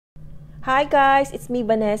Hi guys, it's me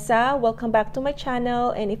Vanessa. Welcome back to my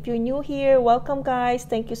channel, and if you're new here, welcome guys.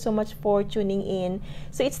 Thank you so much for tuning in.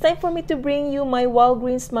 So it's time for me to bring you my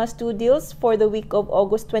Walgreens Must Do deals for the week of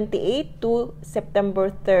August 28 to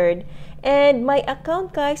September 3rd. And my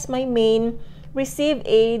account guys, my main, received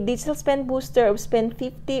a digital spend booster of spend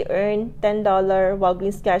 50 earn $10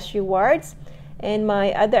 Walgreens cash rewards. And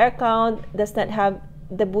my other account does not have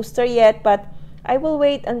the booster yet, but I will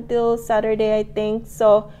wait until Saturday, I think.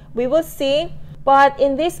 So we will see. But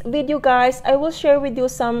in this video guys, I will share with you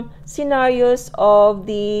some scenarios of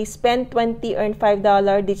the spend 20 earn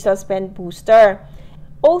 $5 digital spend booster.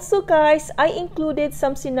 Also guys, I included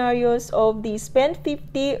some scenarios of the spend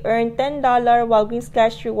 50 earn $10 Walgreens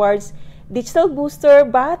cash rewards digital booster,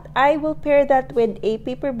 but I will pair that with a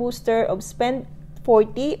paper booster of spend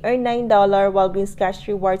 40 earn $9 Walgreens cash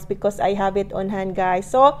rewards because I have it on hand guys.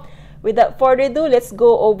 So without further ado, let's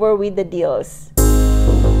go over with the deals.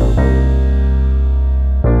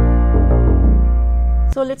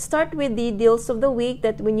 So let's start with the deals of the week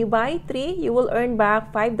that when you buy 3, you will earn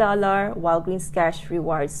back $5 Walgreens cash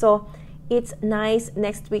rewards. So it's nice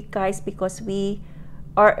next week guys because we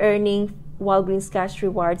are earning Walgreens cash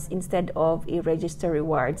rewards instead of a register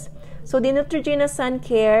rewards. So the Neutrogena Sun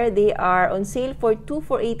Care, they are on sale for 2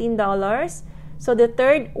 for $18. So the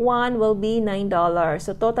third one will be $9.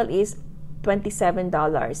 So total is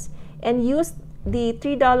 $27. And use the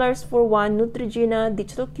 $3 for 1 Neutrogena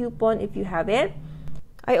digital coupon if you have it.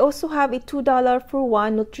 I also have a $2 for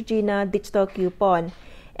 1 Neutrogena digital coupon.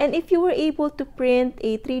 And if you were able to print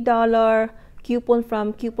a $3 coupon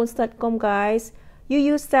from coupons.com guys, you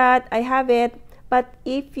use that. I have it. But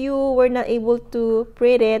if you were not able to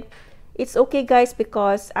print it, it's okay guys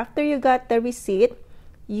because after you got the receipt,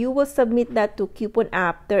 you will submit that to Coupon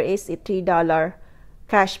app. There is a $3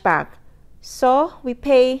 cashback. So we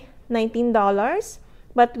pay $19,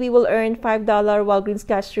 but we will earn $5 Walgreens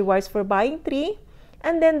cash rewards for buying 3.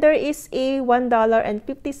 And then there is a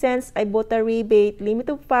 $1.50 Ibotta rebate, limit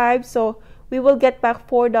of 5. So we will get back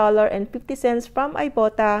 $4.50 from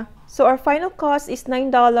Ibotta. So our final cost is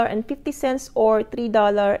 $9.50 or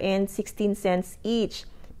 $3.16 each.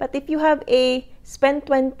 But if you have a spend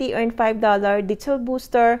 20 earn $5 digital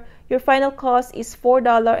booster, your final cost is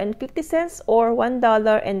 $4.50 or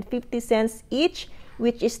 $1.50 each,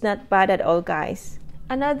 which is not bad at all guys.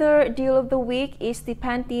 Another deal of the week is the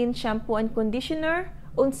Pantene shampoo and conditioner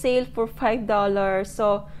on sale for $5.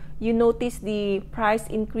 So you notice the price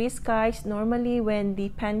increase guys. Normally when the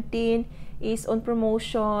Pantene is on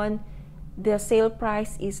promotion, the sale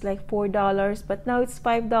price is like $4, but now it's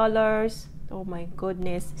 $5. Oh my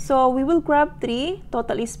goodness. So we will grab 3.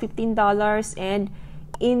 Total is $15. And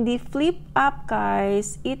in the Flip app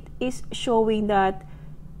guys, it is showing that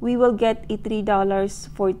we will get a $3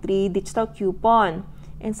 for 3 digital coupon.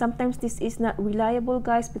 And sometimes this is not reliable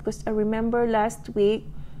guys because I remember last week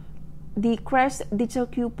the Crest digital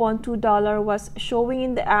coupon $2 was showing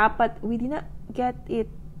in the app, but we did not get it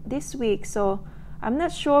this week. So I'm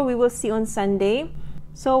not sure. We will see on Sunday.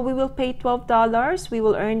 So we will pay $12. We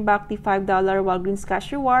will earn back the $5 Walgreens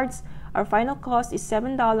cash rewards. Our final cost is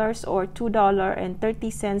 $7 or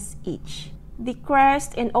 $2.30 each. The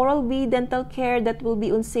Crest and Oral-B dental care that will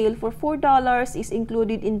be on sale for $4 is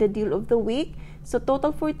included in the deal of the week. So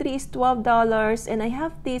total for 3 is $12, and I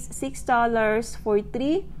have this $6 for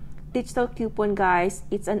 3 digital coupon guys.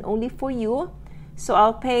 It's an only for you. So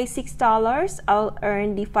I'll pay $6. I'll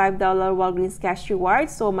earn the $5 Walgreens cash reward.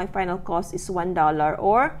 So my final cost is $1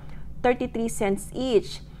 or 33 cents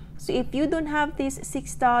each. So if you don't have this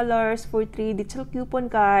 $6 for 3 digital coupon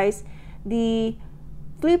guys, the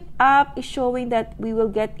Flip app is showing that we will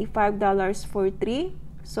get a $5 for 3.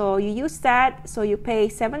 So you use that. So you pay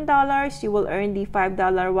 $7. You will earn the $5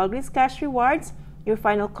 Walgreens cash rewards. Your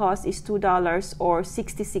final cost is $2 or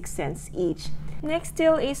 66 cents each. Next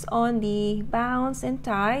deal is on the Bounce and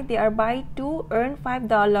Tie. They are buy 2, earn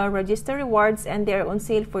 $5 register rewards, and they are on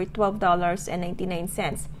sale for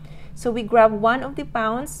 $12.99. So we grab one of the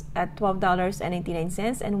Bounce at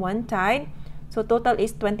 $12.99 and one Tie. So total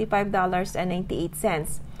is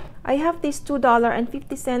 $25.98. I have this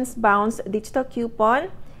 $2.50 Bounce digital coupon,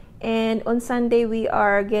 and on Sunday we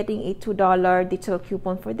are getting a $2 digital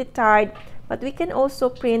coupon for the Tide, but we can also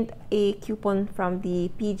print a coupon from the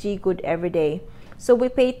PG Good Everyday. So we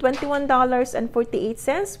pay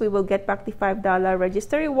 $21.48. We will get back the $5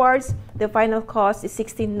 register rewards. The final cost is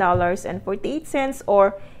 $16.48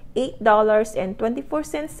 or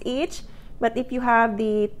 $8.24 each. But if you have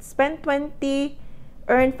the spend 20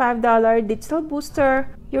 earn $5 digital booster,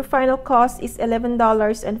 your final cost is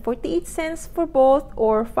 $11.48 for both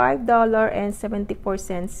or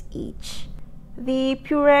 $5.74 each. The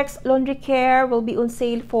Purex Laundry Care will be on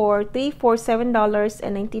sale for 3 for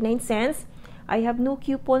 $7.99. I have no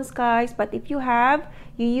coupons, guys, but if you have,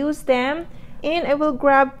 you use them. And I will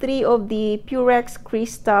grab 3 of the Purex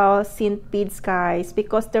Crystal Scent Beads, guys,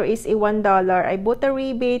 because there is a $1. I bought a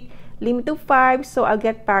rebate, limit to 5, so I'll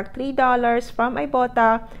get back $3 from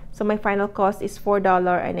Ibotta. So my final cost is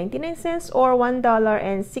 $4.99 or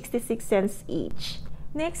 $1.66 each.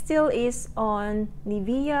 Next deal is on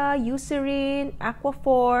Nivea, Eucerin,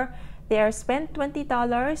 Aquaphor. They are spent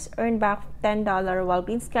 $20, earn back $10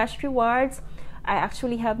 Walgreens Cash Rewards. I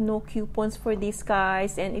actually have no coupons for these,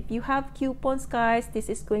 guys, and if you have coupons, guys, this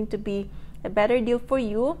is going to be a better deal for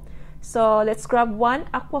you. So let's grab 1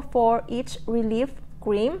 Aquaphor Each Relief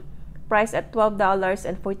Cream, priced at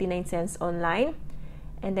 $12.49 online.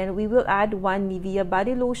 And then we will add 1 Nivea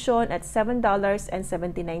Body Lotion at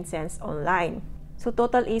 $7.79 online. So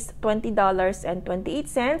total is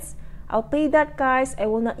 $20.28. I'll pay that, guys. I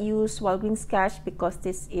will not use Walgreens Cash because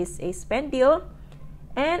this is a spend deal.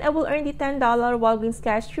 And I will earn the $10 Walgreens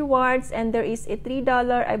Cash Rewards, and there is a $3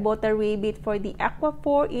 Ibotta rebate for the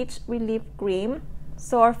Aquaphor Each Relief Cream.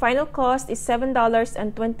 So our final cost is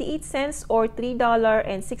 $7.28 or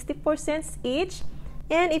 $3.64 each.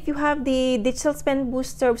 And if you have the digital spend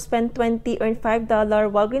booster, spend $20, earn $5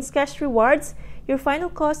 Walgreens Cash Rewards, your final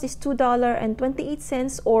cost is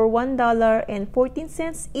 $2.28 or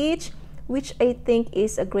 $1.14 each, which I think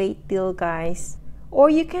is a great deal, guys. Or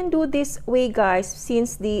you can do this way, guys,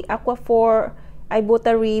 since the Aquaphor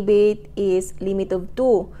Ibotta rebate is limit of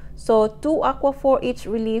 2. So 2 Aquaphor Each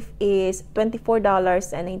Relief is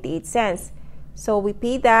 $24.98. So we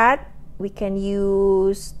pay that. We can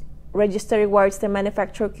use Register Rewards, the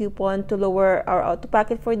manufacturer coupon, to lower our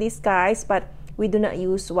out-of-pocket for these, guys, but we do not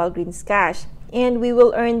use Walgreens Cash. And we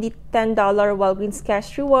will earn the $10 Walgreens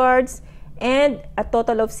Cash Rewards and a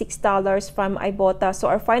total of $6 from Ibotta. So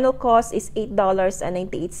our final cost is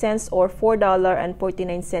 $8.98 or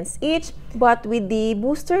 $4.49 each. But with the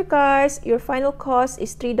booster, guys, your final cost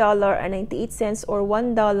is $3.98 or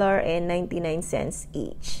 $1.99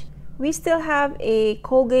 each. We still have a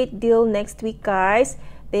Colgate deal next week, guys.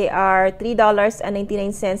 They are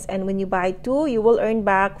 $3.99, and when you buy 2, you will earn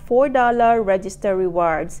back $4 Register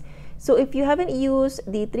Rewards. So if you haven't used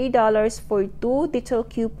the $3 for 2 digital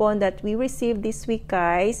coupon that we received this week,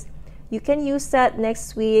 guys, you can use that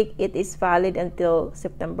next week. It is valid until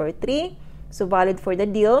September 3, so valid for the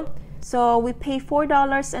deal. So we pay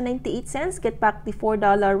 $4.98, get back the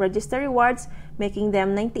 $4 Register Rewards, making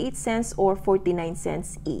them 98 cents or 49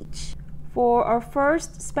 cents each. For our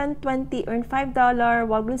first spend $20, earn $5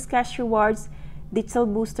 Walgreens Cash Rewards digital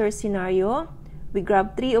booster scenario, we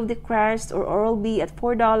grab 3 of the Crest or Oral-B at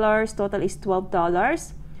 $4, total is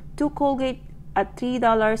 $12. 2 Colgate at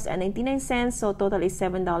 $3.99, so total is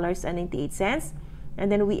 $7.98.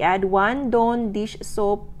 And then we add 1 Dawn dish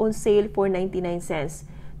soap on sale for 99 cents.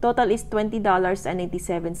 Total is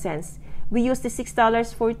 $20.97. We use the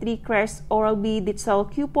 $6 for 3 Crest Oral-B digital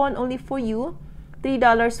coupon only for you.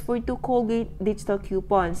 $3 for 2 Colgate digital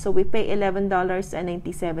coupons. So we pay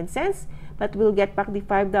 $11.97, but we'll get back the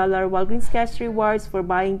 $5 Walgreens Cash Rewards for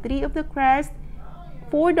buying 3 of the Crest,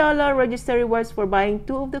 $4 Register Rewards for buying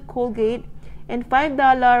 2 of the Colgate, and $5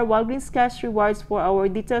 Walgreens Cash Rewards for our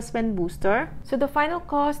digital spend booster. So the final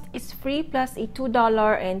cost is free plus a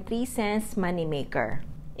 $2.03 money maker.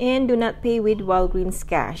 And do not pay with Walgreens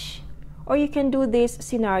Cash. Or you can do this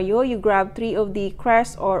scenario. You grab 3 of the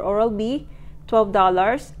Crest or Oral-B,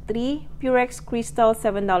 $12, 3 Purex Crystal,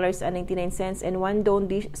 $7.99, and 1 Dawn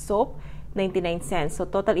dish soap, 99 cents. So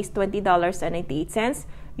total is $20.98.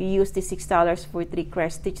 You use the $6 for 3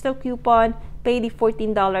 Crest digital coupon, pay the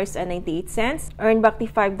 $14.98, earn back the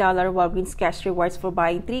 $5 Walgreens Cash Rewards for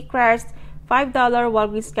buying 3 Crest, $5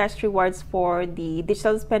 Walgreens Cash Rewards for the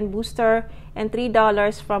digital spend booster, and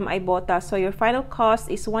 $3 from Ibotta. So your final cost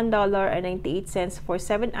is $1.98 for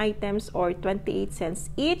 7 items or 28 cents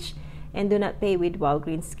each. And do not pay with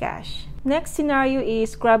Walgreens Cash. Next scenario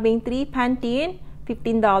is grabbing 3 Pantene,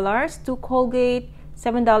 $15, 2 Colgate,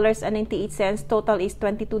 $7.98, total is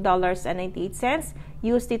 $22.98.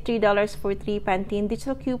 Use the $3 for 3 Pantene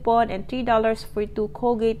digital coupon and $3 for 2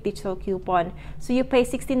 Colgate digital coupon. So you pay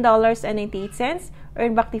 $16.98,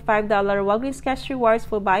 earn back the $5 Walgreens Cash Rewards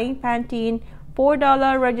for buying Pantene,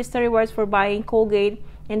 $4 Register Rewards for buying Colgate,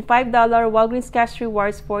 and $5 Walgreens Cash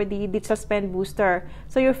Rewards for the digital spend booster.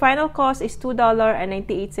 So your final cost is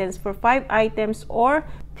 $2.98 for 5 items or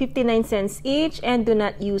 59 cents each, and do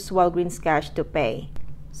not use Walgreens Cash to pay.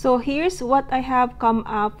 So here's what I have come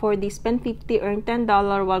up for the spend 50 earn $10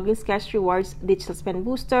 Walgreens Cash Rewards digital spend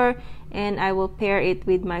booster, and I will pair it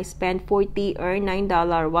with my spend 40 earn $9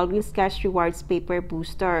 Walgreens Cash Rewards paper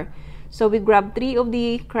booster. So we grabbed 3 of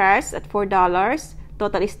the Crest at $4,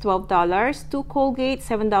 total is $12, 2 Colgate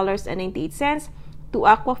 $7.98, 2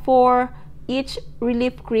 Aquaphor, each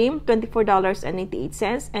Relief Cream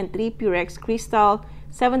 $24.98, and 3 Purex Crystal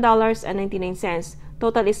 $7.99.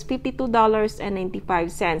 Total is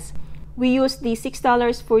 $52.95. We used the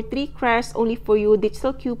 $6 for 3 Crest only for you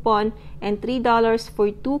digital coupon and $3 for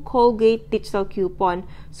 2 Colgate digital coupon.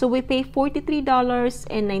 So we pay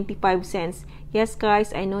 $43.95. Yes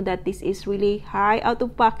guys, I know that this is really high out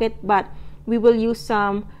of pocket, but we will use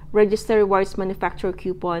some Register Rewards manufacturer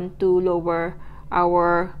coupon to lower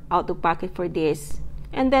our out of pocket for this.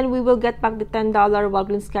 And then we will get back the $10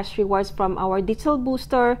 Walgreens Cash Rewards from our digital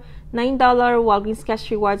booster, $9 Walgreens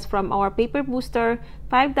Cash Rewards from our paper booster,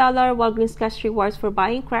 $5 Walgreens Cash Rewards for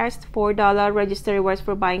buying Crest, $4 Register Rewards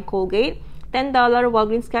for buying Colgate, $10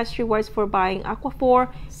 Walgreens Cash Rewards for buying Aquaphor,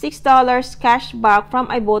 $6 cash back from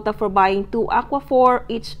Ibotta for buying 2 Aquaphor,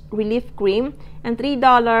 each Relief Cream, and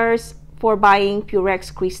 $3 for buying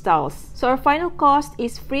Purex Crystals. So our final cost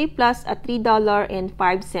is free plus a $3.05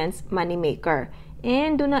 moneymaker.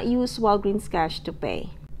 And do not use Walgreens Cash to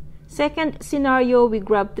pay. Second scenario, we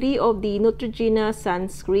grab 3 of the Neutrogena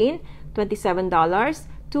sunscreen, $27,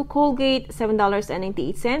 2 Colgate,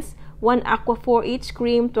 $7.98, 1 Aquaphor each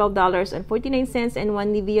cream, $12.49, and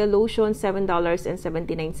 1 Nivea lotion,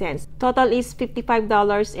 $7.79. Total is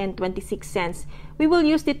 $55.26. We will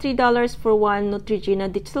use the $3 for 1 Neutrogena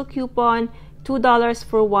digital coupon, $2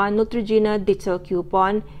 for 1 Neutrogena digital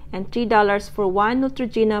coupon, and $3 for 1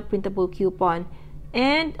 Neutrogena printable coupon,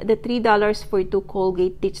 and the $3 for 2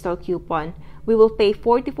 Colgate digital coupon. We will pay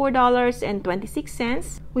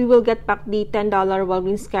 $44.26. We will get back the $10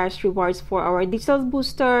 Walgreens Cash Rewards for our digital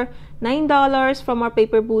booster, $9 from our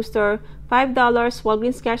paper booster, $5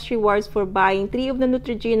 Walgreens Cash Rewards for buying 3 of the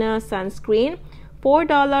Neutrogena sunscreen,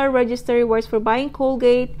 $4 Register Rewards for buying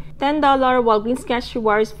Colgate, $10 Walgreens Cash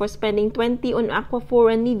Rewards for spending $20 on Aquaphor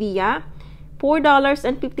and Nivea,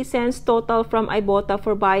 $4.50 total from Ibotta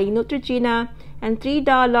for buying Neutrogena, and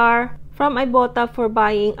 $3 from Ibotta for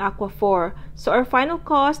buying Aquaphor. So our final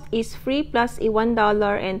cost is free plus a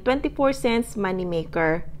 $1.24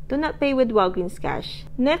 moneymaker. Do not pay with Walgreens Cash.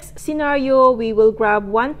 Next scenario, we will grab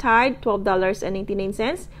 1 Tide,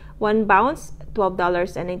 $12.99, 1 Bounce,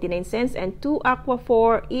 $12.99, and 2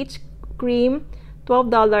 Aquaphor each cream,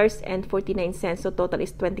 $12.49. So total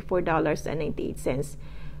is $24.98.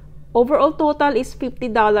 Overall total is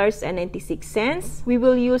 $50.96. We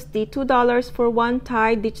will use the $2 for 1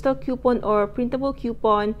 Tide digital coupon or printable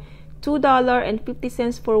coupon,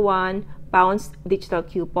 $2.50 for 1 Bounce digital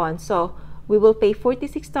coupon. So we will pay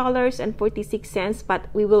 $46.46, but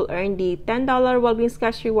we will earn the $10 Walgreens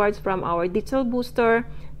Cash Rewards from our digital booster,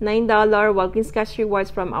 $9 Walgreens Cash Rewards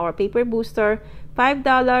from our paper booster,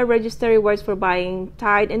 $5 Register Rewards for buying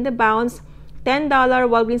Tide and the Bounce, $10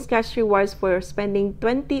 Walgreens Cash Rewards for spending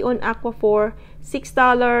 $20 on Aquaphor,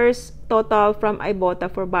 $6 total from Ibotta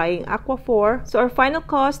for buying Aquaphor. So our final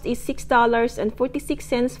cost is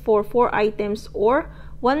 $6.46 for 4 items, or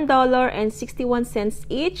 $1.61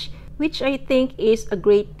 each, which I think is a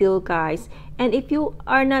great deal, guys. And if you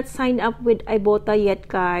are not signed up with Ibotta yet,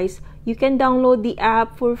 guys, you can download the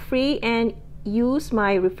app for free and use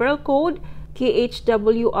my referral code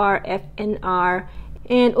KHWRFNR.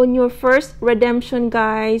 And on your first redemption,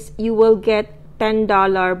 guys, you will get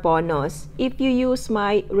 $10 bonus if you use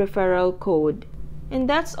my referral code. And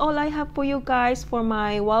that's all I have for you guys for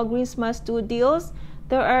my Walgreens Must Do deals.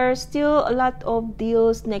 There are still a lot of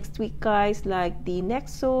deals next week, guys, like the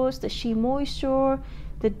Nexus, the She Moisture,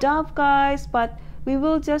 the Dove, guys, but we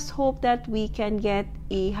will just hope that we can get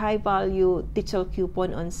a high value digital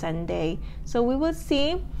coupon on Sunday. So we will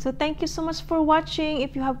see. So thank you so much for watching.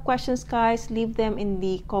 If you have questions, guys, leave them in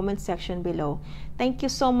the comment section below. Thank you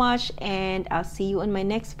so much, and I'll see you on my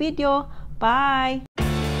next video. Bye!